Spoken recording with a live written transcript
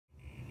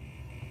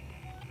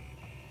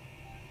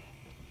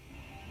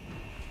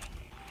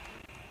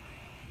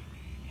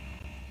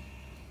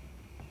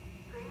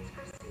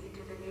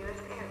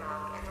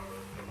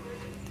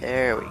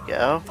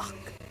go.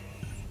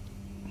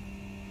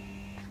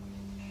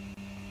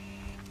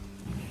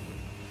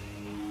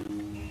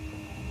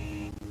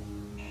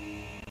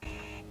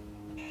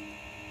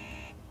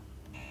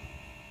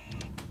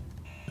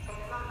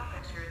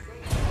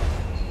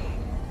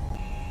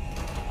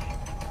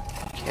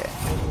 Okay.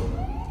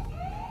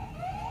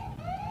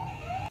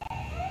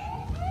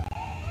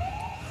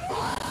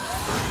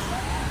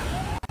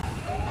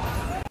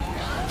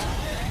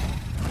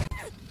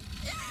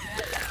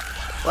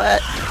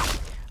 What?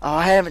 Oh,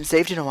 I haven't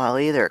saved in a while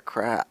either.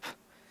 Crap.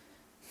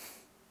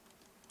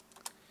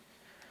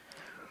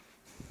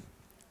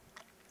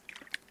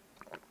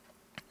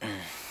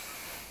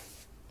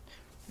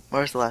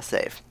 Where's the last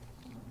save?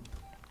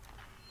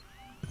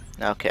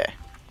 Okay.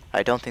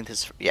 I don't think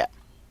this... Yeah.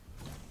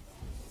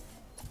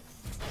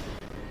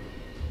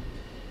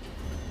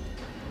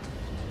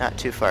 Not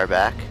too far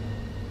back.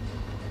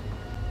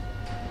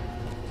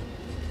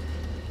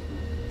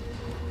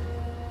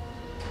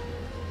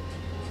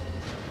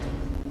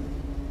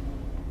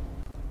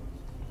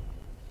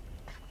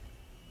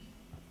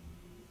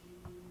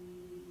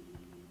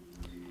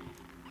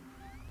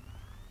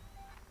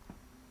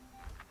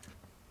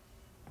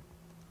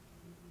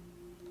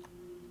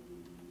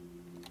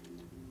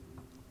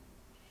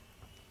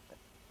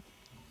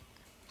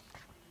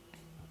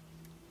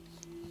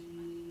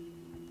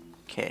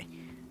 Okay.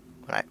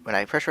 When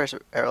I pressurize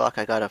the airlock,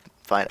 I gotta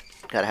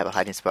have a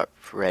hiding spot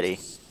ready.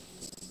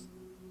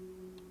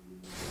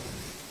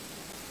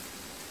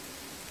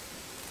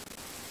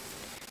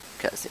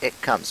 Because it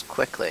comes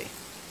quickly.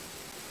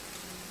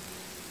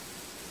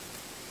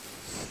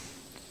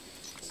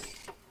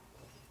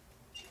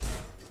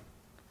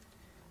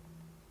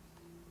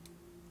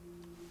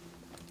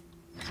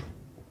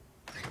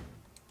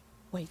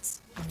 Wait,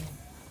 I'm in.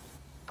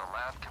 The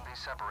lab can be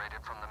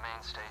separated from the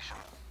main station.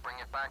 Bring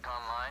it back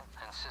online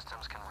and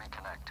systems can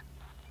reconnect.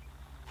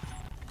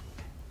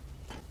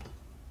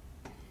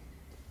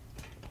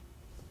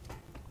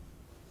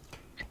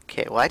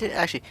 Okay, why did it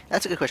actually...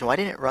 That's a good question. Why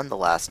didn't it run the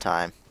last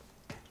time?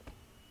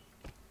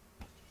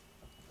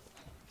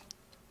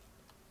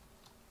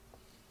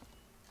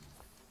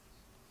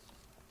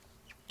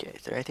 Okay,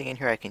 is there anything in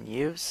here I can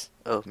use?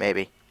 Oh,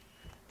 maybe.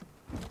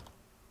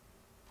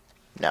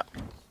 No.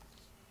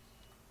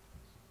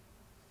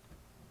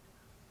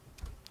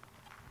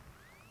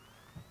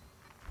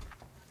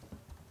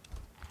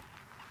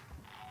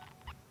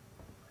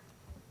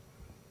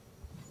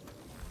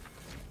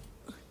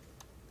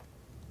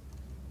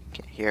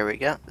 Okay, here we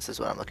go. This is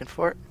what I'm looking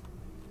for.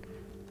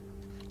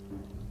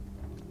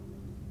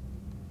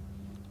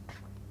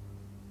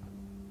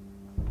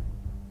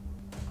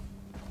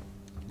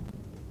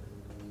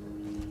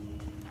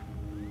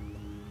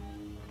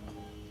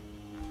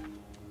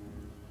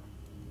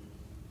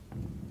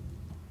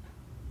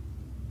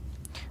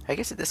 I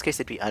guess in this case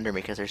it'd be under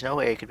me because there's no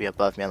way it could be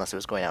above me unless it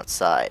was going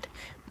outside.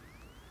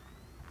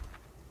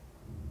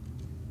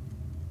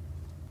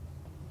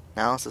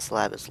 Analysis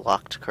lab is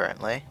locked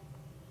currently.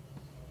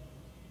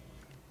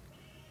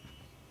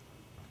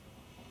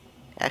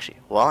 Actually,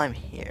 while I'm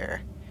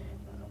here,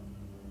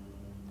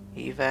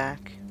 evac.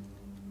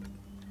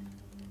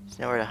 There's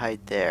nowhere to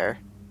hide there.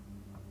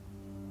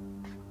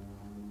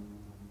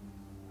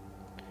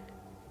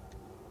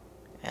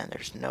 And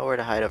there's nowhere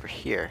to hide over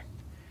here.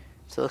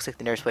 So it looks like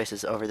the nearest place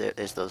is over there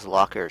is those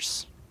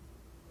lockers.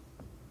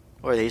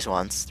 Or these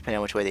ones, depending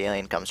on which way the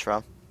alien comes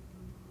from.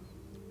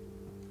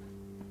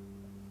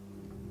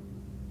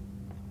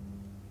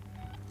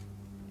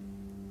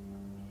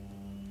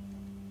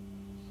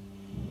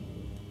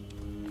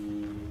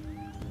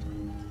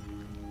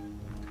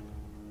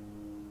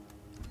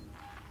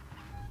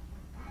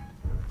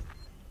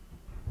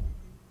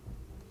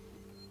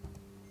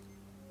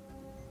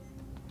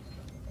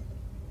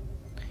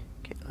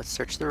 Okay, let's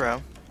search the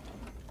room.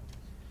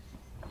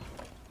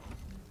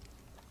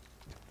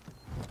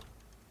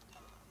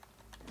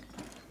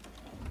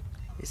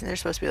 Isn't there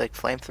supposed to be like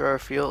flamethrower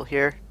fuel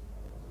here?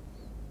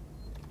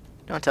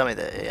 Don't tell me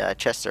the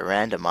chests are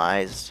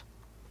randomized.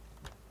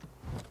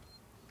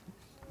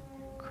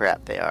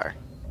 Crap, they are.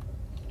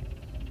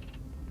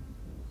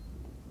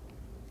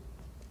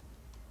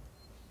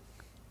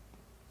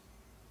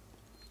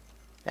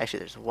 Actually,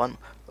 there's one.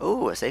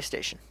 Oh, a safe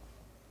station.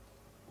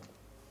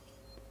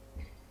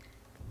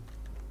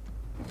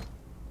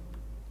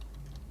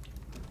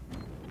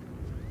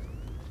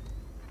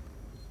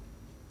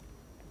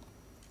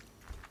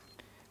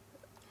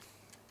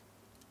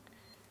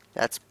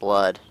 That's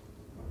blood.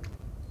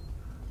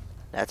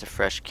 That's a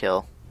fresh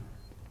kill.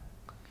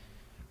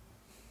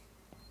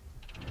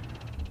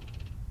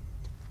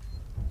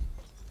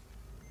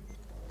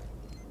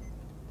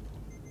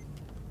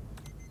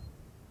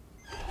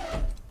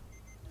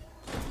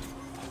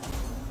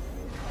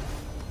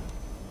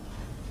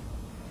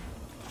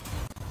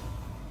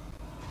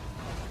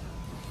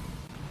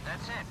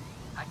 That's it.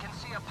 I can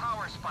see a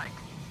power spike.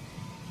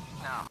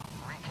 Now,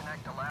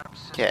 reconnect the lab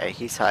system. Okay,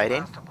 he's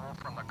hiding.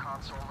 From the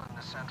console in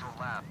the central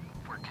lab.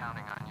 We're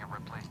counting on you,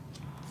 Ripley.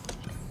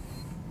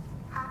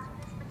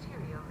 Hazardous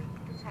material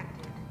leak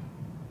detected.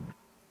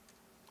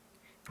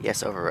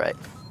 Yes, overwrite.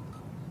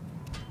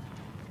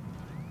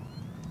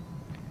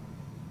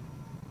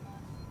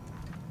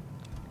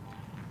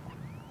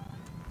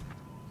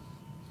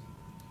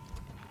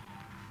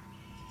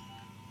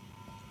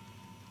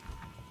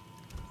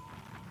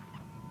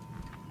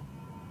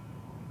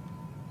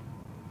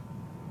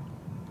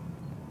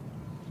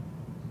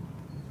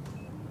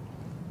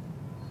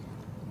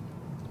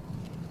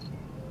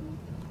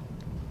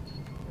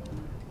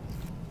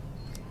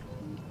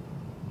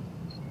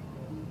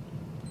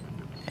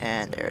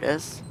 And there it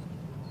is.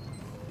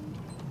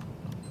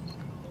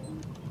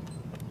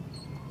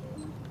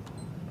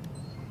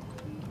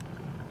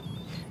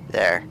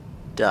 There.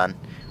 Done.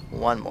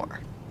 One more.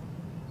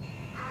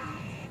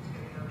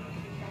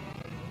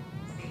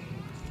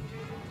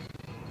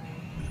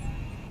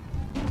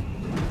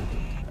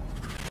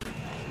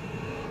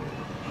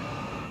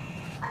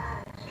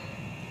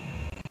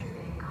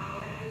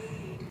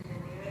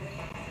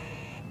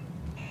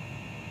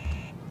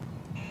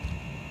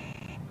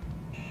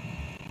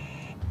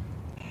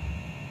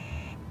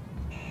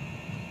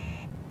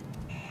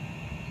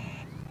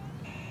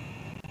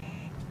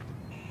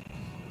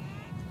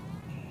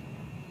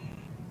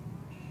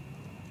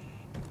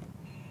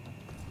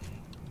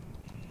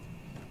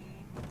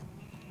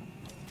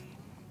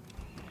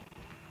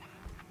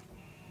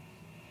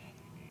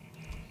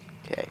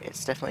 Okay,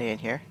 it's definitely in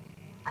here.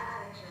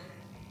 Attention.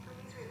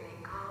 Please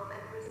remain calm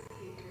and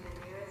proceed to the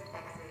nearest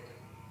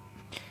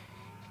exit.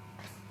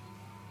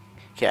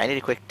 Okay, I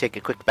need to take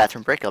a quick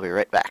bathroom break. I'll be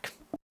right back.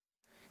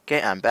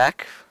 Okay, I'm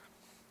back.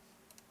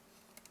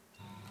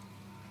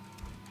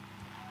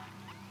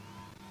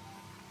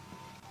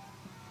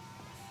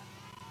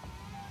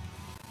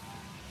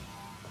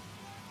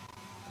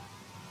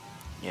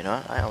 You know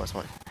what? I almost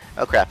want...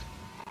 Oh, crap.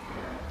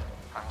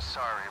 I'm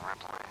sorry,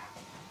 Ripley.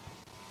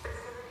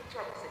 Facility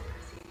checks and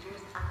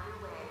procedures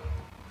underway.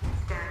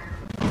 Stand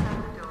outside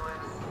the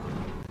doors.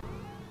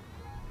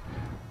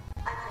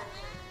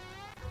 Attention.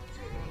 Please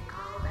remain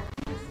calm and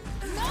proceed.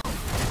 No!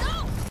 No!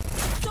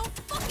 Don't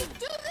fucking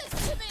do this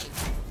to me!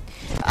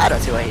 I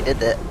don't see why he did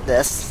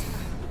this.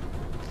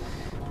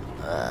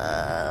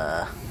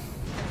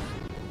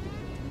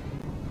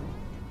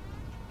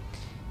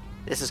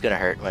 This is gonna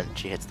hurt when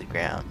she hits the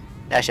ground.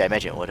 Actually, I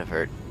imagine it would have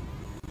hurt.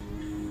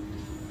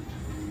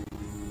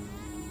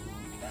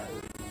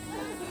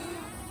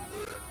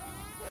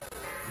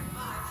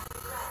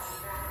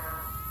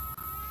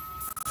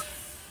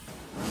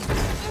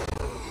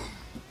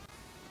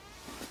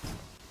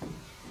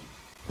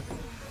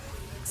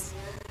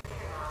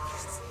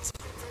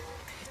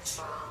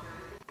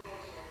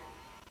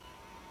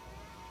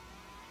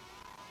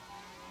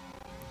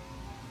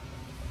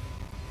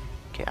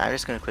 Okay, I'm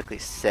just gonna quickly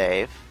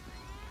save.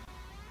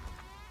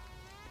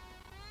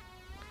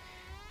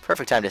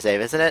 Perfect time to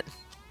save, isn't it?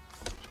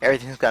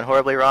 Everything's gone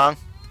horribly wrong.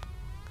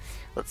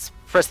 Let's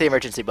press the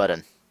emergency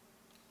button.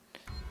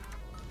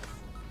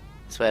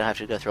 This way I don't have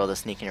to go through all the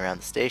sneaking around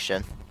the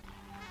station.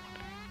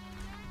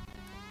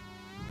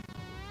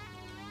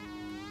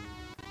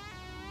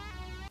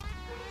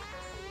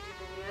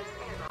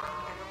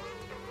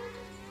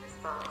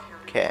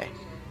 Okay.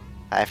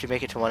 I have to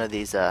make it to one of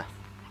these,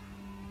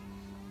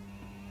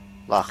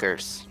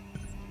 lockers.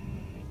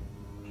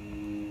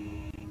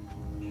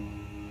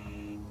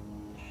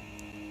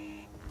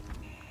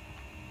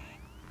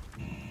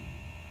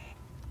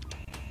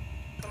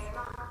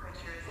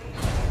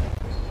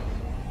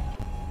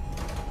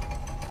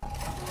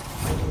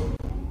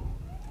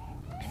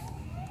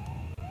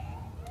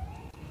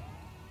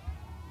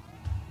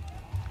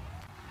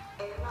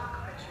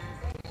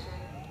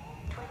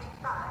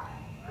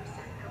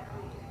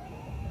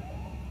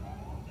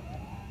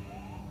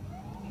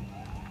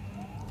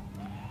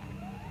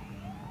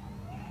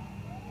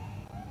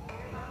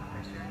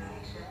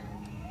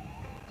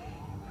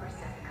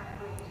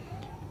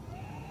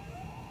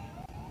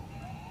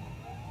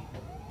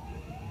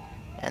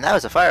 And that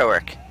was a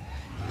firework.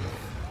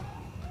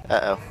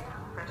 Uh-oh.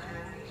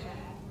 Pressurization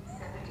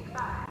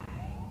 75%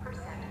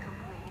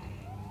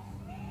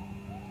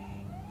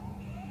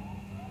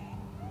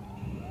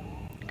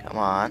 complete. Come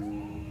on.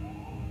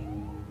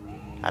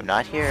 I'm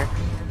not here.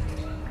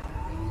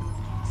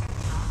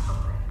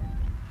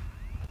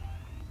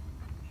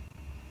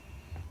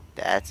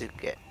 That's a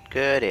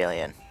good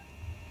alien.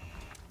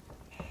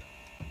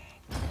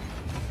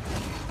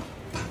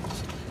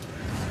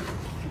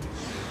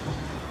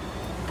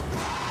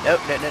 Nope,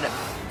 no.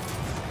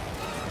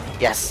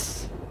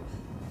 Yes.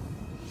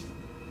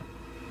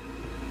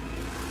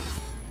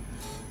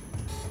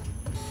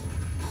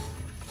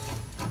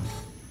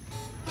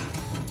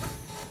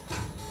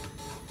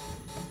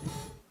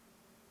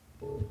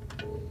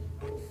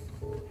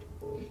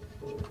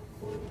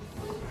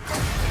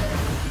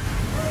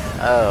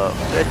 Oh,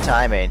 good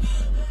timing.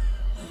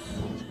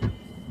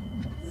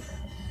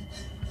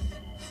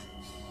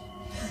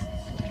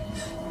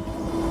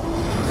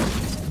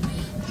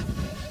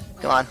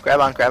 Come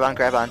on,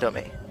 grab on, don't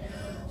me.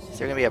 Is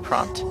there gonna be a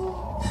prompt?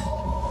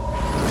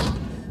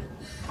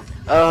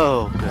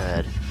 Oh,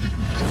 good.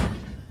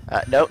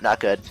 Nope, not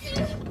good.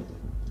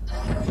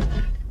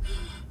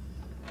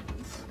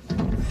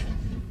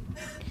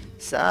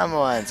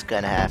 Someone's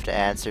gonna have to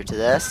answer to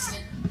this.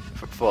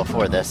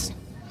 For this.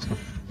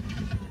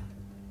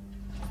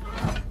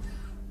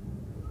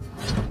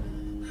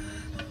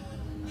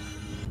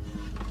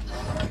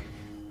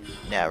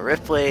 Now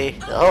Ripley,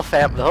 the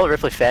whole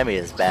Ripley family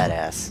is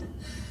badass.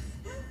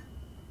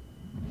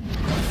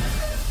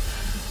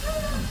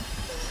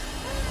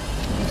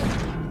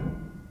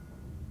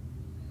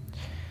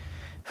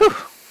 Whew,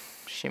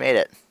 she made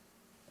it.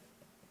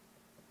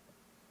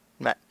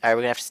 Are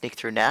we gonna have to sneak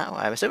through now?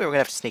 I'm assuming we're gonna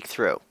have to sneak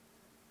through.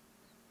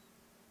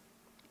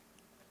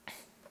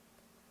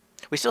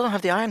 We still don't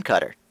have the iron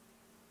cutter.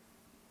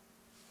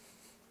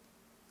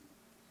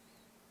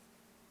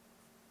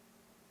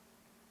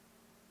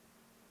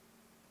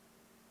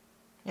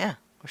 Yeah,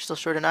 we're still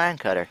short an iron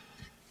cutter.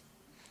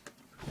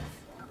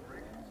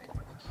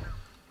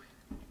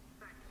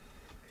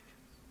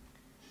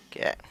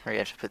 Okay, we're gonna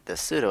have to put this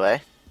suit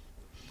away.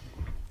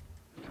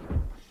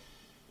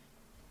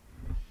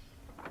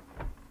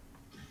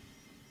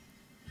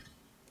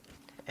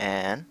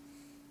 And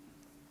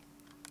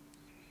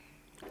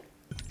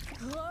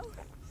Hello?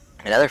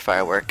 another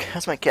firework.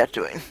 How's my cat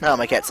doing? Oh,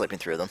 my cat's sleeping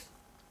through them.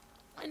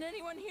 Can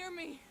anyone hear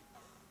me?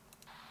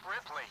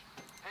 Ripley,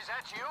 is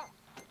that you?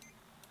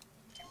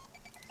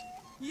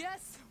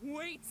 Yes,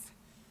 wait.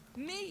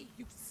 Me,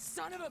 you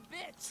son of a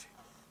bitch.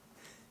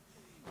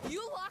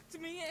 You locked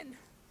me in.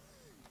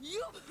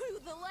 You blew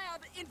the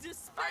lab into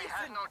space.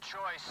 I had no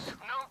choice.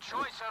 No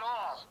choice at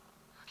all.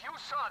 You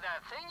saw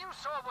that thing. You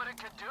saw what it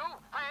could do.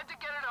 I had to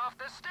get it off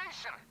the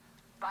station.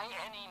 By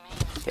any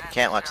means necessary.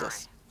 Can't watch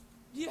this.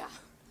 Yeah.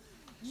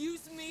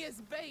 Use me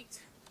as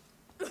bait.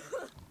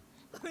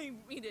 Leave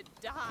me to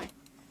die.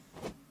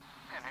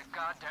 And it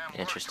goddamn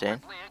Interesting.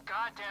 worked, Ripley. It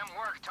goddamn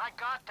worked. I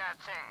got that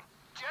thing.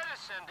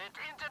 Jettisoned it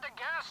into the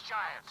gas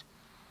giant.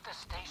 The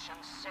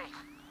station's safe.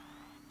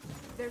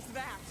 There's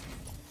that.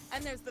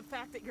 And there's the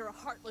fact that you're a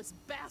heartless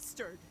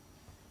bastard.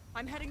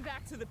 I'm heading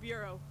back to the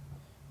Bureau.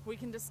 We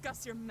can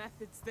discuss your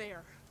methods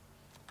there.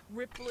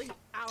 Ripley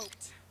out.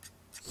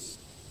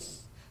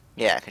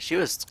 Yeah, because she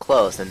was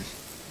close and...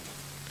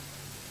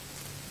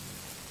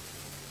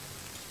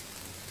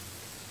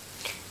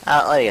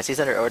 I guess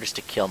he's under orders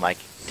to kill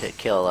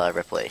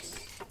Ripley.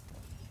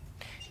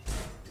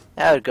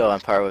 That would go on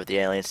par with the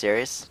Alien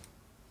series.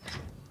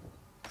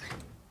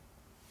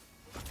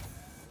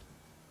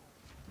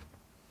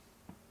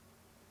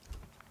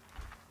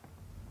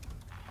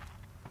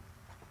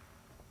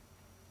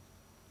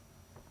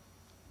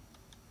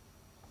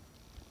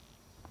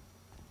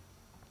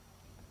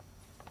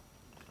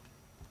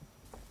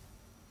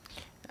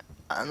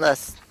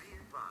 Unless...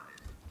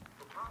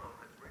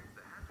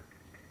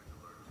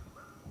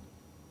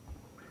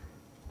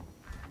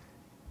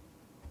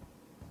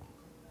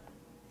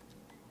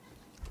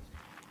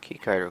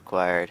 Keycard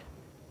required.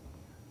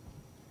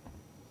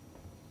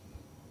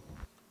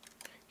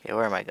 Okay,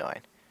 where am I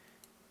going?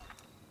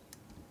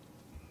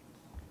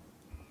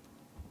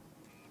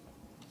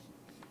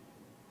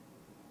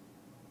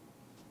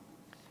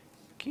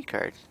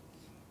 Keycard.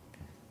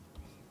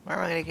 Where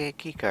am I gonna get a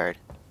keycard?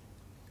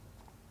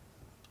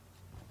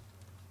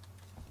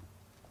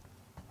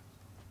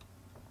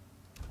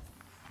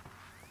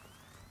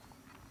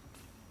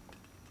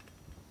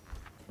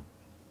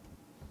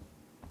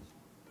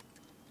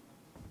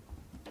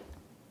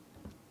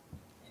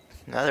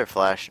 Another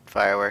flash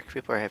firework.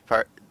 People are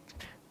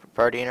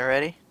partying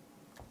already.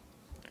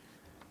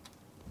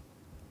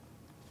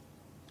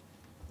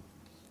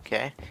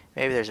 Okay,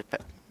 maybe there's a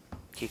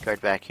key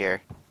card back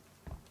here.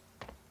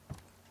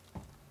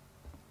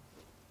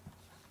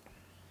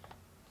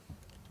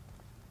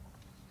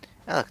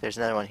 Oh look, there's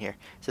another one here.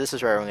 So this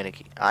is where I'm going to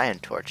keep iron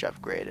torch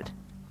upgraded.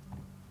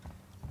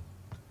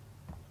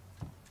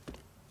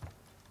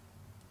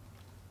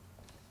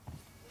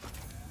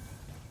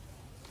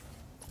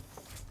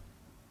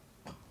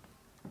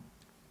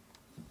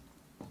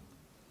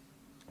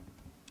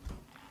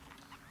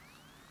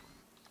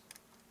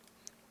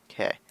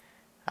 Okay,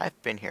 I've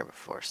been here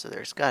before, so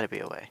there's got to be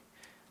a way.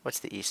 What's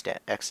the E stand?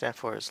 X stand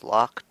for is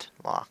locked,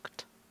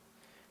 locked.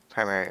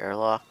 Primary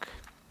airlock.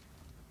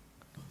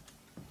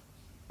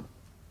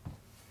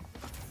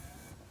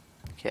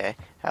 Okay,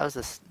 how is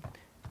this?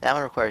 That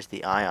one requires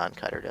the ion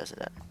cutter,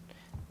 doesn't it?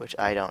 Which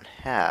I don't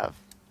have.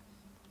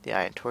 The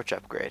ion torch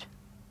upgrade.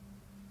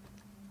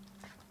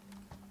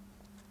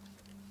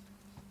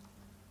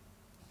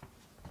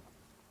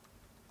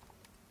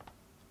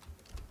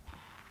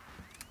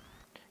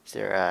 Is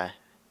there a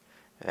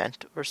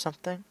vent or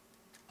something?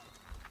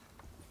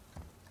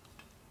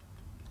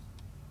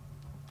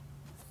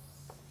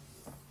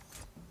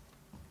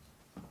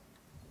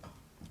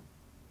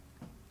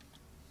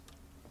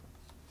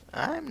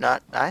 I'm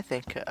not. I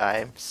think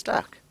I'm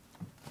stuck.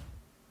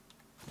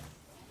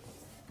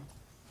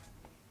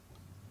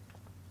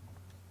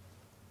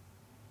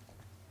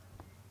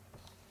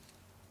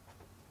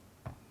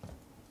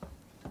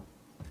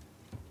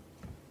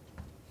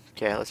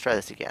 Okay, let's try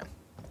this again.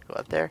 Go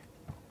up there.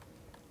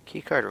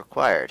 Key card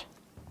required.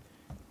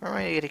 Where am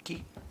I going to get a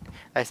key?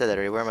 I said that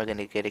already. Where am I going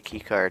to get a key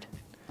card?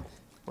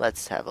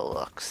 Let's have a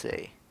look.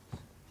 See.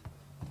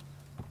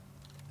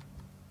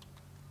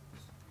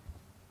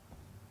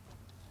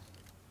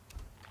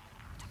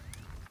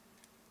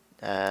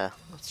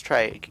 Let's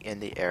try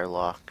in the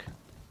airlock.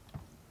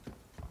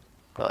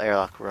 Well,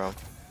 airlock room.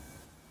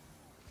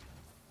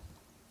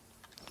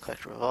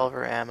 Collect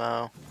revolver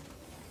ammo.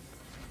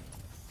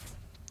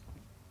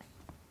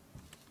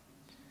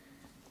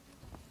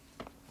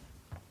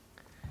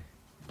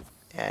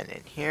 And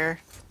in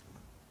here.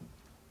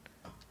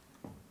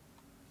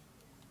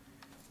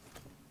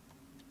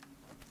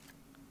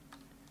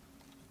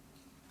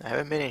 I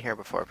haven't been in here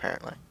before,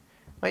 apparently.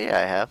 Oh yeah,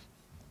 I have.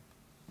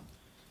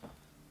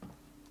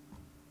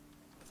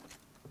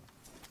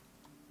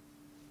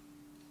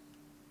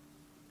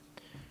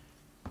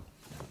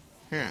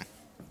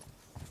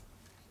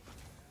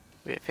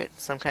 We have hit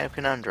some kind of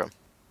conundrum.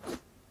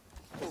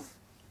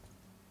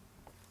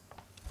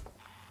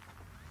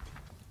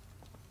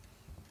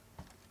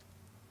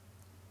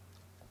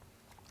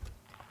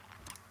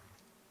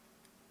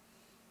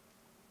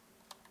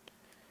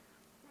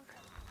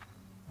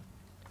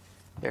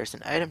 There's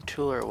an item,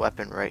 tool, or a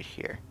weapon right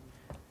here.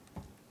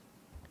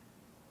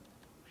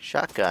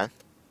 Shotgun.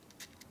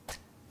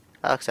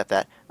 I'll accept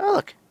that. Oh,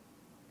 look!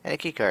 And a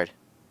keycard.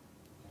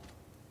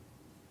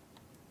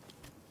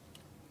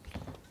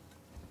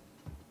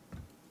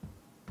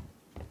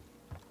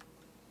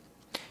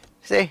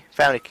 See?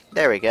 Found it.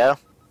 There we go.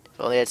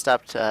 If only I'd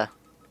stopped,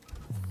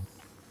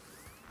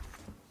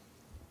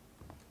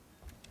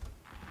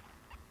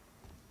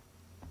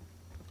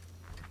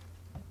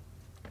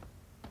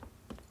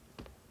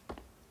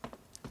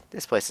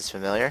 This place is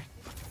familiar.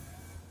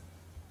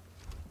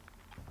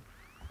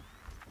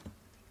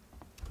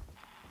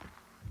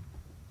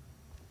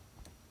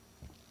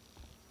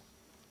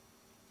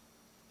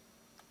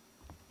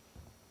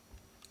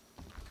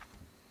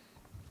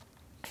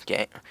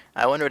 Okay,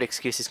 I wonder what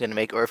excuse he's gonna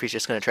make, or if he's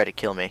just gonna try to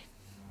kill me.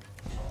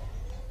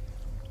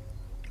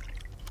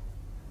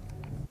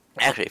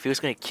 Actually, if he was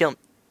gonna kill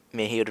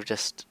me, he would have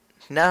just...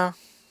 No.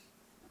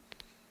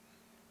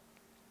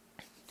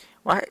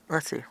 Why?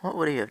 Let's see, what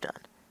would he have done?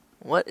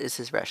 What is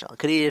his rationale?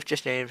 Could he have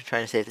just been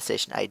trying to save the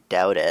station? I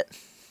doubt it.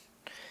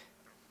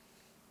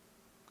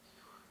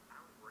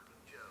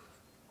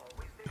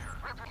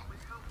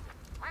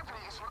 Ripley,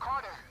 it's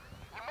Ricardo.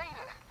 You made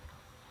it.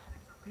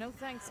 No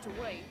thanks to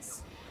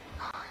Waits.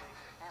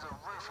 He's a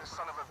ruthless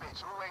son of a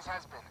bitch, always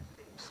has been.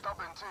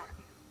 Stubborn too.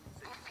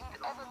 If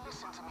he'd ever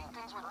listened to me,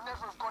 things would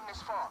never have gone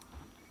this far.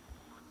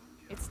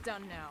 It's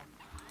done now.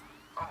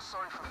 I'm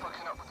sorry for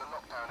fucking up with the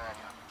lockdown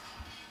earlier.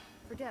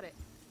 Forget it.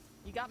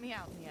 You got me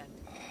out in the end.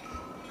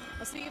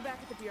 I'll see you back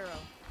at the Bureau.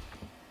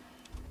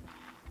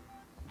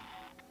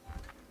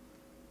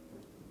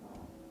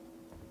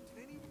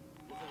 Any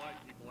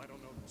polite people, I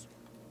don't know this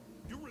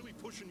one. You're really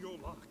pushing your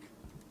luck.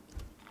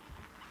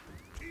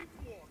 Keep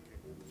walking.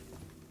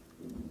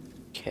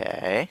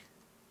 Okay.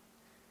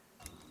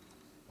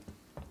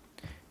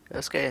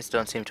 Those guys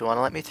don't seem to want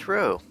to let me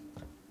through.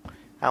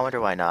 I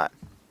wonder why not.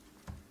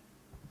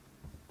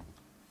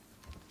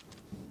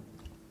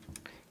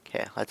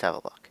 Okay, let's have a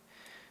look.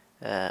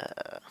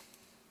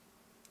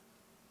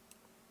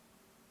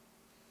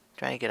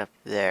 Trying to get up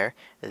there.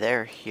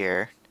 They're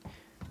here.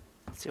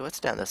 Let's see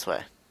what's down this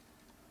way.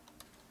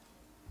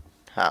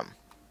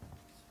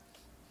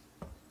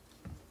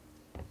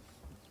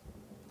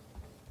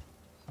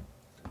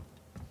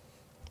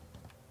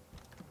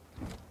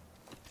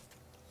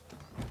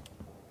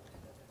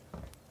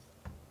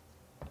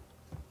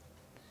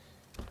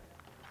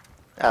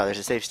 Oh, there's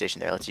a safe station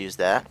there. Let's use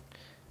that.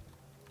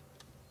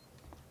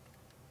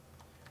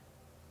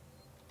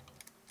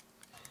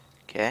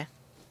 Okay.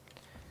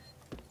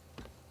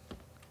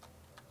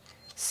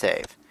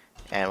 Save.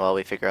 And while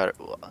we figure out...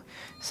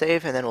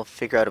 Save, and then we'll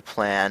figure out a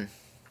plan.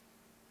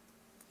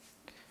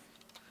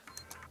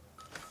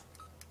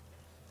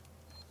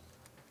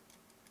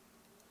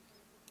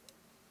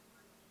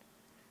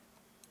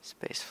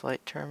 Space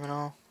flight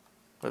terminal.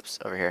 Whoops,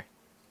 over here.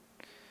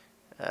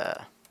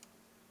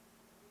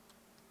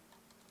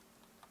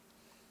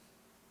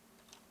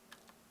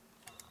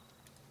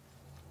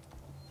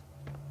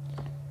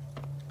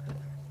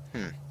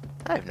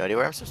 I have no idea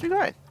where I'm supposed to be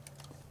going.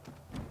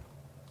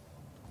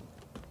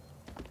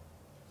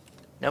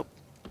 Nope.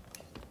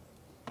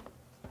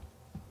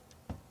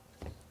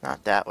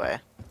 Not that way.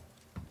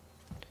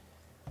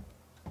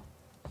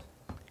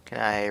 Can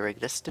I rig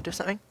this to do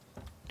something?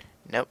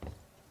 Nope.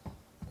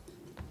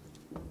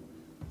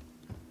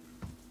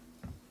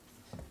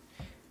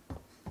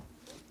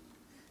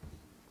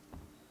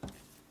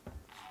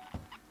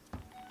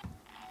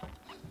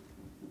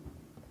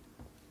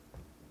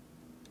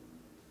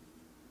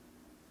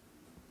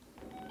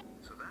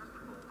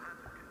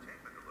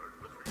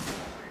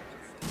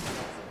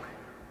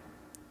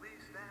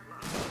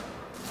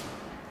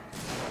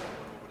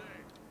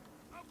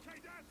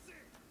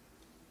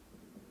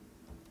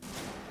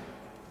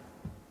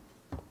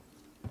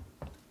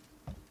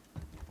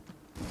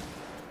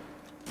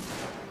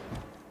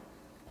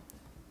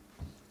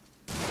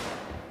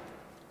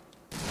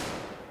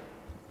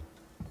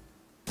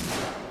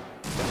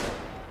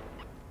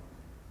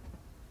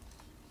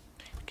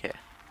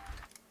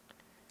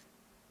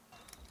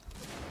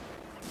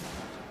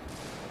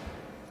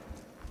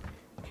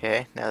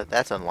 Okay, now that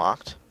that's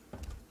unlocked.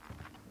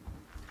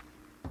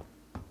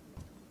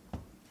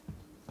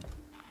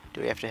 Do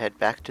we have to head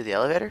back to the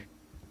elevator?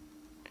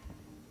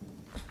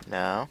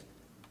 No.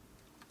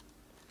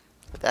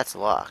 But that's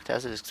locked. How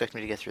does it expect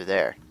me to get through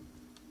there?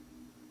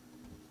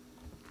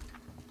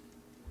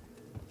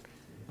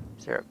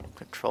 Is there a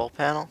control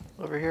panel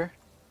over here?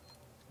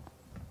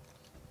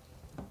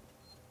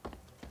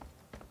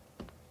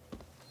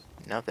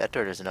 Nope, that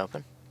door doesn't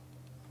open.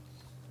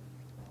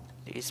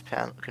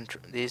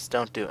 These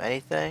don't do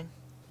anything.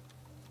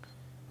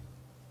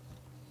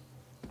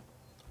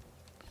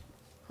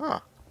 Huh.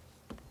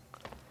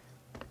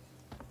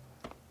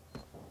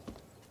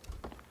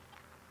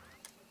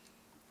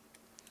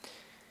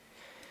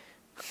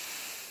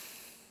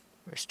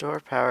 Restore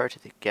power to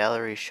the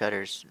gallery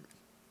shutters.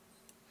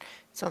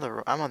 It's on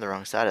the. I'm on the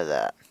wrong side of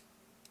that.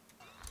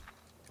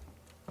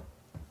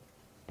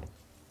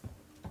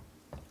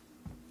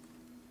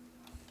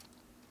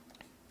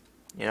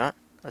 You know what?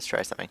 Let's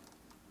try something.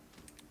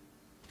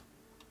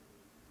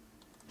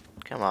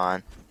 Come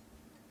on.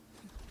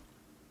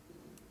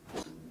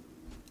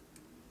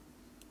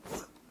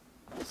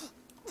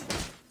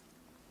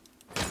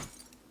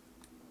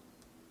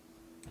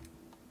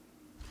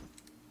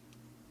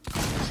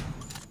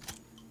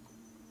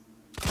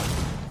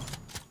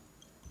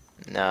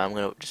 No, I'm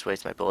gonna just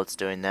waste my bullets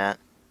doing that.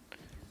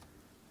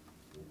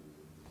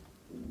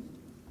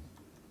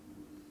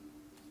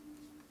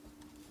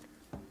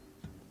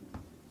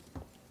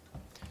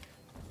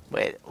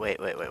 Wait.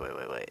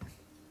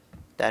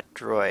 That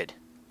droid.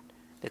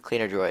 The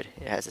cleaner droid.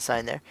 It has a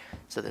sign there.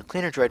 So the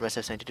cleaner droid must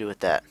have something to do with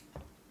that.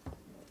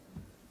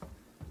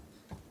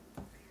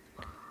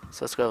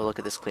 So let's go have a look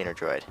at this cleaner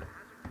droid.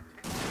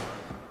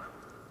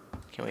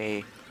 Can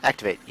we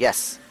activate?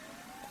 Yes!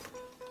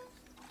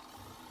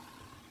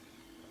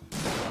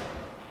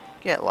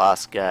 Get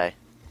lost, guy.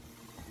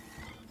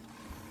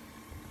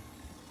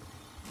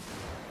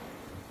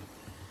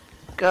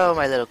 Go,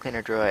 my little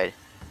cleaner droid.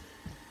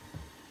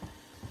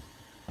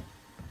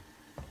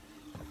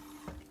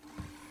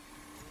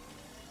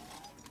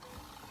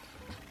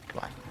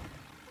 Come on.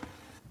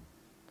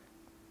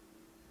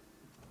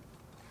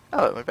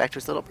 Oh, it went back to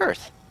its little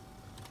berth.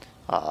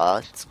 Aw,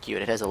 it's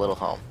cute. It has a little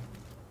home.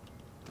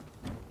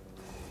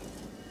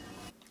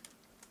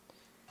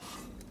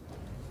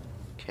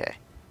 Okay.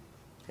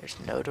 There's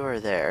no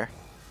door there.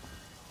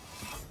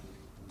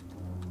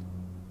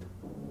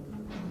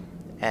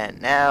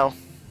 And now...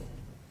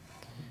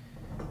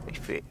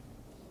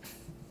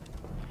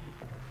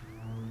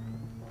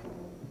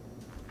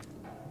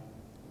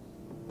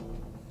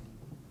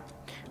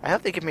 I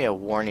hope they give me a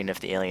warning if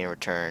the alien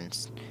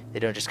returns. They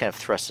don't just kind of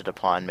thrust it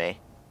upon me.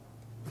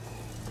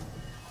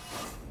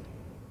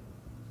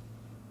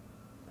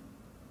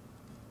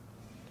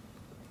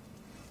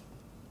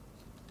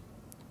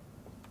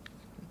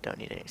 Don't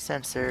need any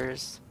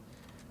sensors.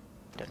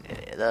 Don't need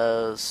any of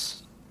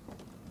those.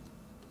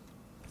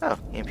 Oh,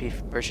 EMP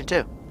version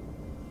 2.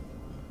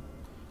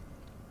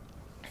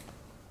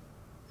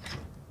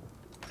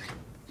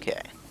 Okay.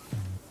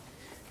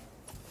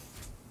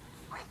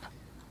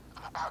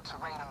 I'm about to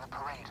rain on the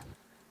parade.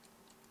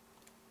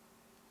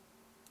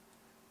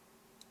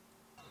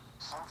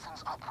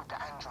 Something's up with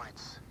the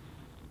androids.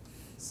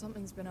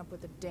 Something's been up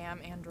with the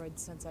damn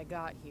androids since I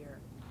got here.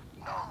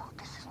 No,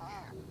 this is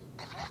new.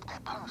 They've left their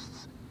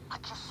posts. I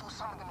just saw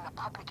some of them in a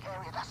public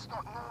area. That's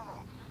not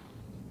normal.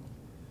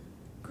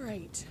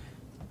 Great.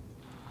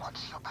 Watch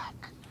your back.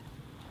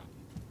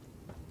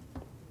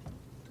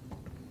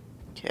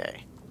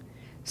 Okay.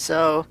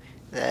 So,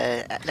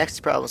 the next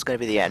problem is going to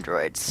be the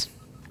androids.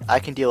 I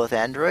can deal with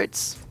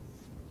androids.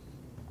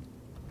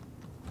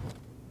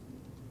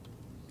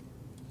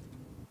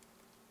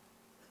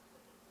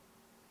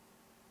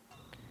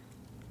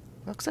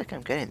 Looks like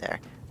I'm getting there.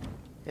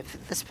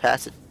 If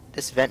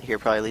this vent here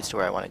probably leads to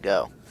where I want to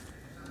go.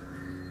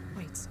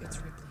 Wait, it's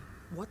Ripley.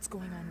 What's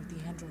going on with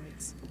the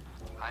androids?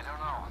 I don't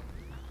know.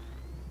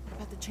 I've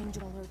had to change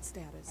an alert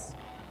status.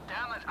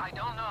 Damn it, I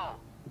don't know.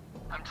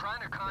 I'm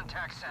trying to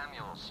contact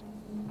Samuels.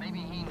 Maybe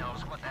he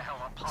knows what the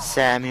hell Apollo...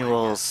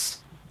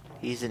 Samuels.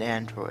 He's an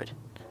android.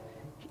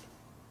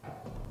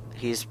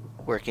 He's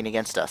working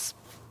against us.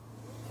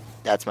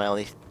 That's my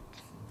only...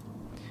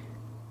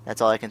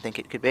 That's all I can think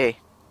it could be.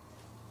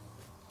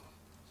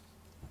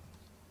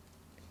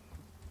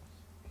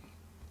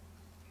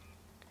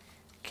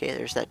 Okay,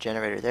 there's that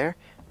generator there.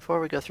 Before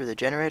we go through the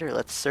generator,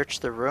 let's search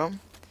the room.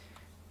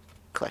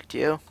 Collect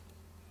you.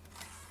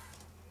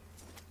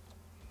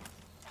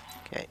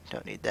 Okay,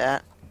 don't need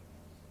that.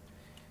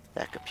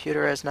 That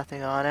computer has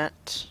nothing on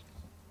it.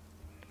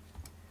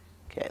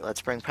 Okay,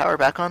 let's bring power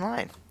back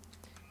online.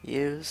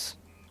 Use.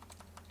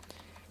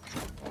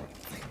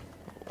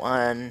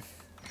 1,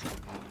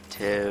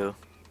 2,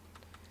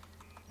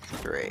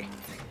 3.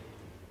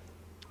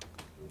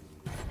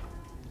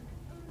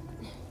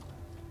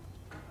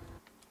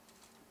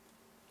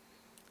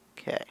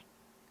 Okay.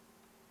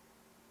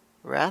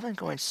 Rather than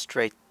going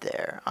straight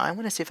there, I'm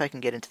going to see if I can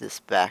get into this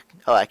back...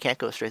 Oh, I can't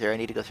go straight there. I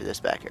need to go through this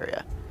back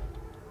area.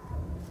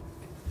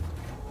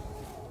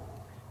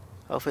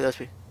 Hopefully those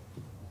people...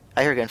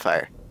 I hear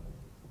gunfire.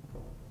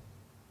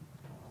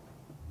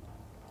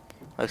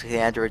 Looks like the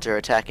androids are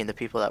attacking the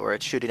people that were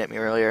shooting at me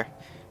earlier.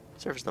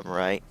 Serves them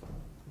right.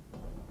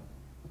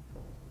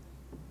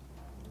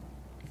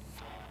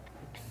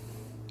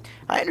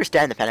 I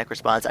understand the panic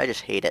response, I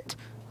just hate it.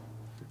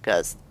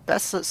 Because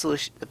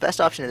the best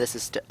option in this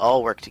is to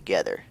all work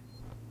together.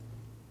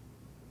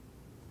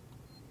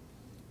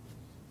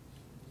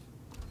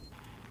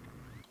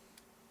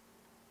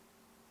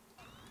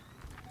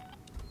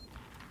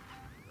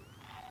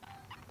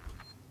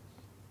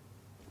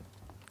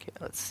 Okay,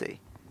 let's see.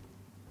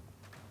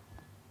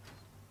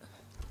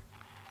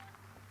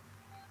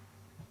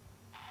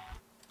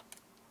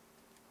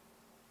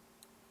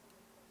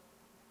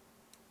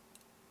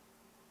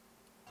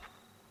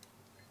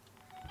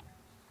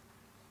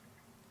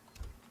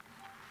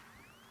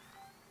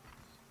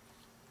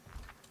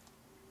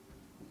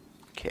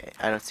 Okay,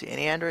 I don't see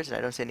any androids and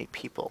I don't see any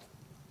people.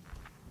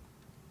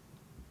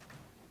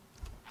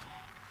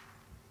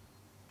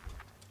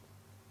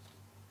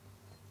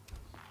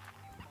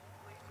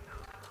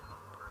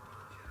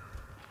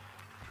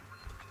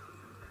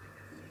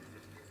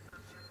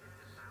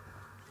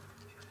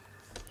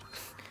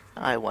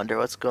 I wonder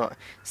what's going...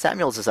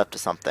 Samuels is up to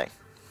something.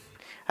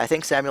 I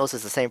think Samuels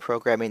is the same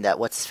programming that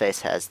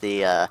What's-His-Face has,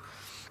 the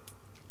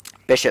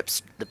bishop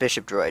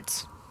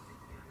droids.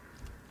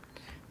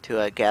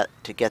 To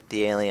get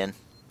the alien.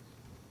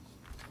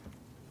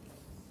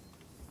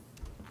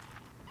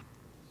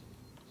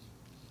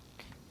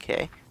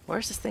 Okay,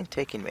 where's this thing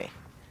taking me?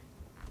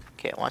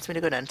 Okay, it wants me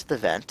to go down to the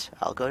vent.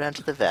 I'll go down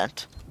to the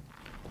vent.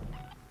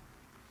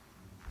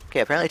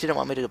 Okay, apparently it didn't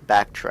want me to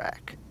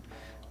backtrack.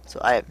 So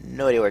I have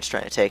no idea where it's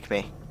trying to take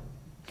me.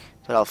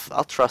 But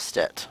I'll trust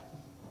it.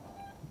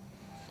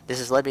 This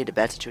has led me to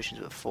bad situations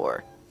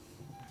before.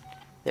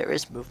 There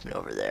is movement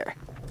over there.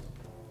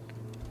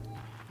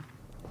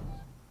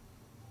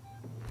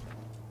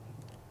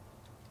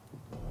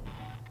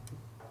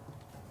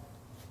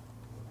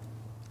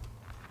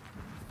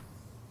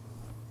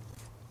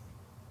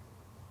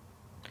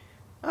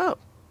 Oh.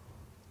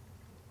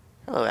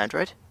 Hello,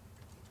 Android.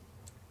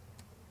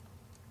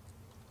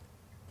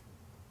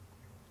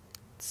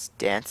 It's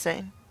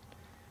dancing.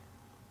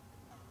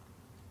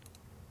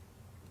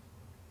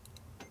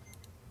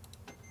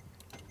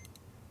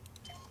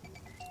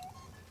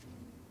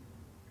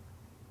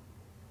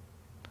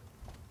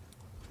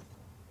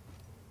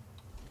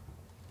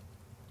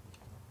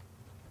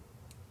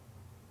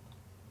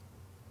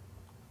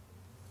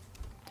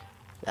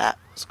 That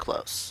was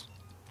close.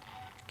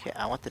 Okay,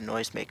 I want the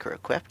noisemaker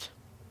equipped.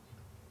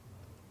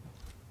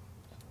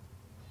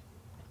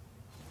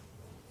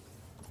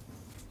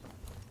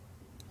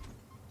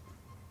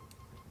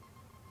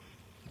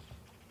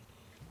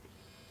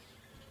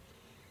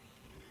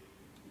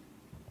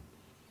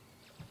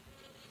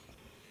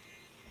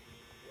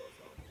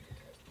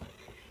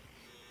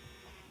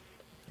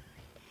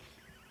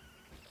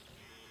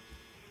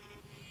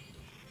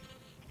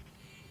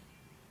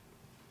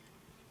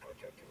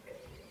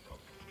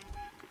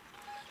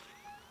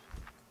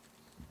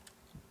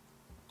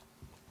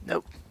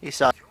 Nope, he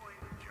saw.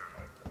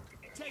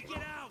 Take it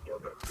out.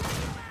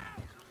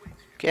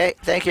 Okay,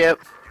 thank you.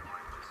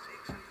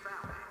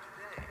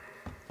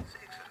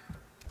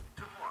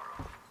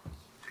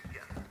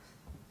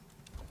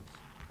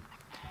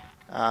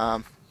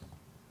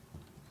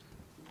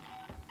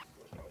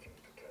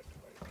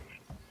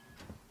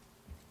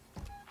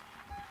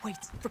 Wait,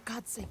 for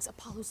God's sakes,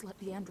 Apollo's let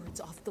the androids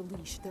off the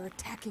leash. They're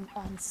attacking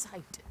on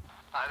sight.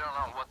 I don't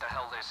know what the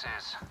hell this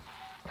is.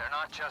 They're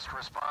not just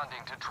responding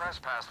to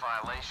trespass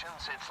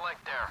violations, it's like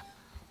they're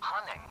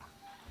hunting.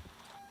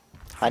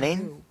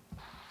 Hunting?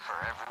 For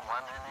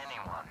everyone and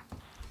anyone.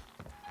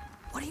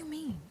 What do you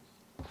mean?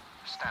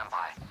 Stand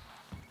by.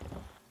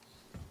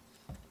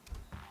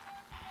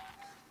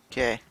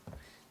 Okay,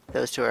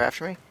 those two are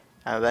after me.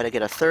 I'm about to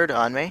get a third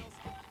on me.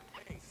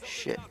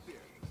 Shit.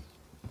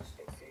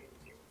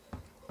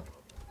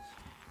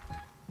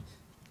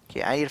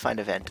 Okay, I need to find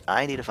a vent.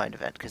 I need to find a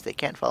vent, because they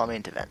can't follow me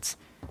into vents.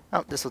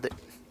 Oh, this'll do.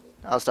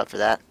 I'll stop for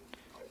that.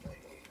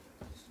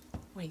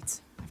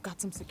 Wait, I've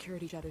got some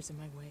security shutters in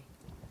my way.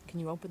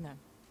 Can you open them?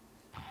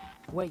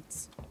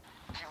 Wait.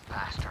 You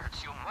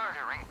bastards, you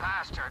murdering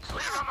bastards,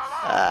 leave them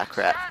alone! Ah,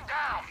 crap. Stand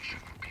down!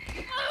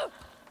 You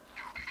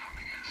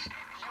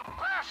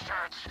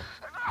bastards!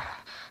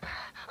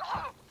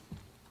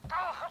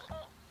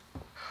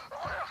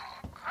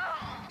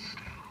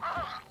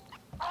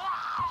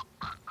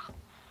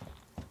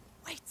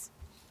 Wait!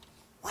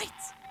 Wait!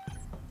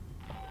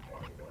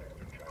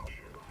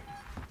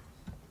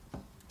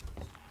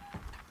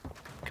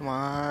 Come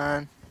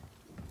on.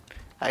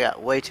 I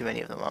got way too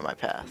many of them on my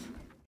path.